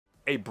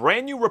a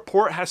brand new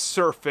report has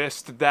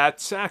surfaced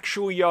that's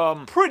actually,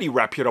 pretty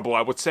reputable,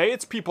 I would say.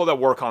 It's people that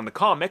work on the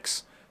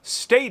comics,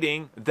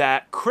 stating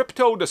that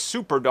Krypto the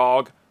Super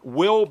Dog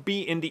will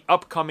be in the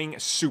upcoming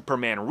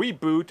Superman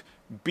reboot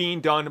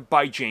being done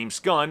by James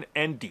Gunn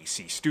and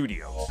DC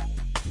Studios.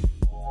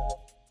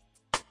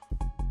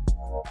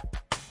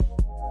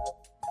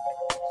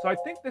 So I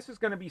think this is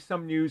going to be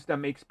some news that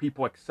makes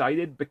people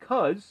excited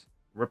because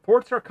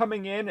reports are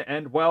coming in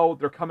and, well,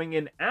 they're coming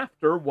in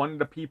after one of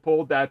the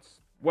people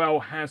that's,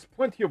 well, has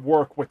plenty of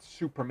work with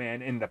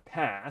Superman in the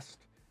past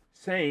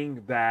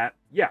saying that,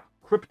 yeah,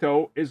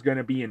 Krypto is going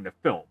to be in the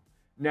film.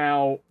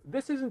 Now,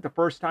 this isn't the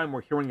first time we're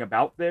hearing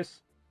about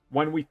this.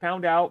 When we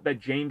found out that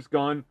James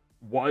Gunn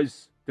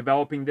was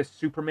developing this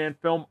Superman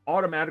film,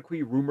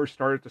 automatically rumors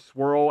started to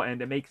swirl,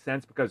 and it makes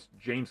sense because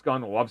James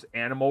Gunn loves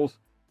animals.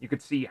 You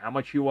could see how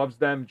much he loves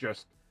them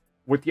just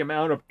with the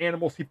amount of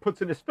animals he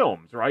puts in his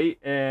films, right?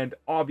 And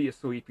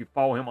obviously, if you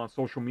follow him on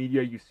social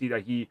media, you see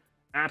that he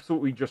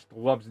absolutely just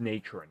loves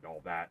nature and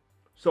all that.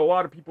 So a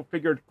lot of people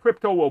figured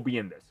Krypto will be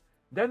in this.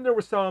 Then there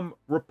were some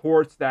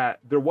reports that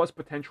there was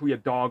potentially a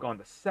dog on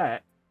the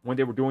set when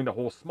they were doing the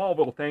whole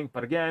Smallville thing,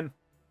 but again,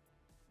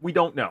 we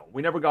don't know.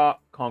 We never got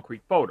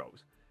concrete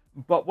photos.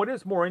 But what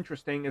is more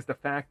interesting is the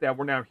fact that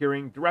we're now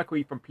hearing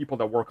directly from people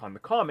that work on the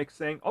comics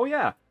saying, oh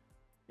yeah,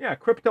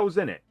 Krypto's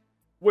in it.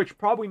 Which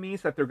probably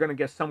means that they're going to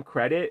get some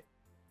credit,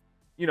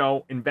 you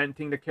know,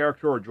 inventing the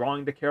character or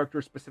drawing the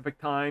character specific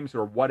times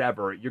or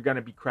whatever. You're going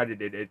to be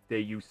credited if they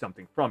use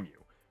something from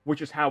you, which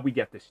is how we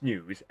get this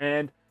news.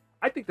 And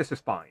I think this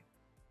is fine.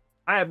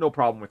 I have no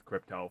problem with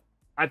Krypto.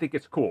 I think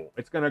it's cool.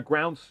 It's going to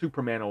ground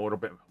Superman a little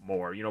bit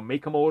more, you know,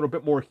 make him a little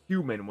bit more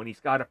human when he's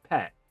got a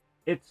pet.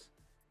 It's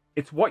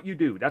what you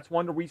do. That's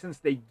one of the reasons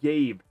they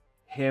gave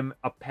him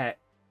a pet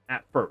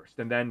at first,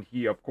 and then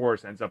he of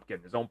course ends up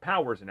getting his own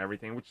powers and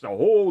everything, which is a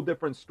whole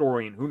different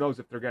story, and who knows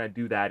if they're going to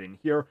do that in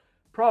here.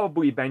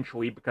 Probably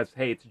eventually, because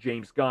hey, it's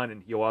James Gunn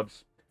and he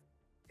loves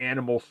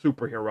animal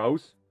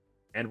superheroes,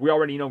 and we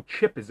already know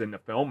Chip is in the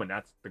film, and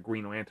that's the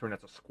Green Lantern,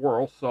 that's a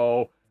squirrel,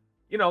 so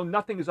you know,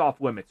 nothing is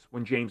off limits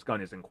when James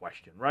Gunn is in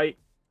question, right?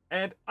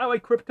 And I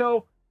like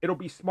Krypto. It'll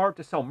be smart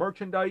to sell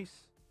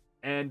merchandise,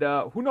 and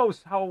who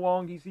knows how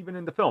long he's even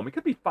in the film. It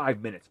could be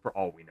 5 minutes for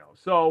all we know.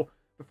 So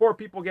before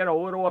people get a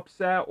little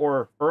upset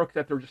or irked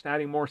that they're just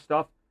adding more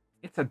stuff,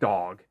 it's a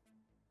dog.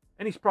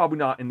 And he's probably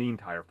not in the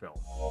entire film.